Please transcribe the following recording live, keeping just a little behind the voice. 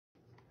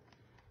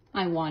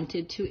I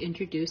wanted to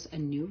introduce a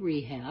new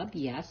rehab.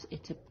 Yes,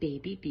 it's a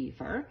baby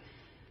beaver.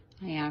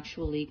 I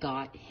actually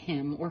got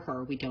him or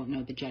her, we don't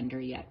know the gender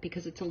yet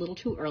because it's a little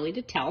too early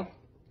to tell,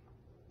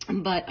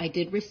 but I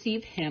did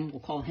receive him,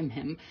 we'll call him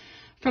him,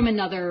 from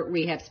another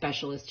rehab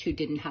specialist who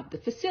didn't have the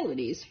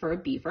facilities for a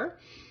beaver.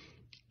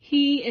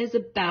 He is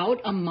about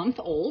a month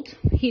old.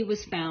 He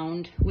was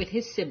found with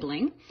his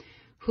sibling,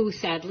 who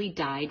sadly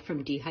died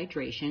from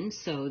dehydration,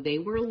 so they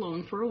were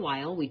alone for a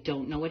while. We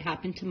don't know what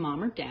happened to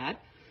mom or dad,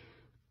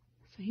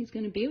 so he's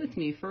going to be with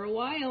me for a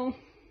while.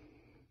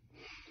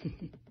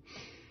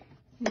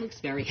 He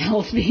looks very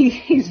healthy.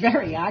 He's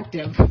very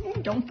active.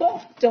 Don't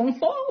fall. Don't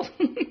fall.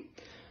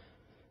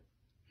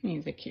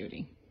 He's a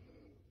cutie.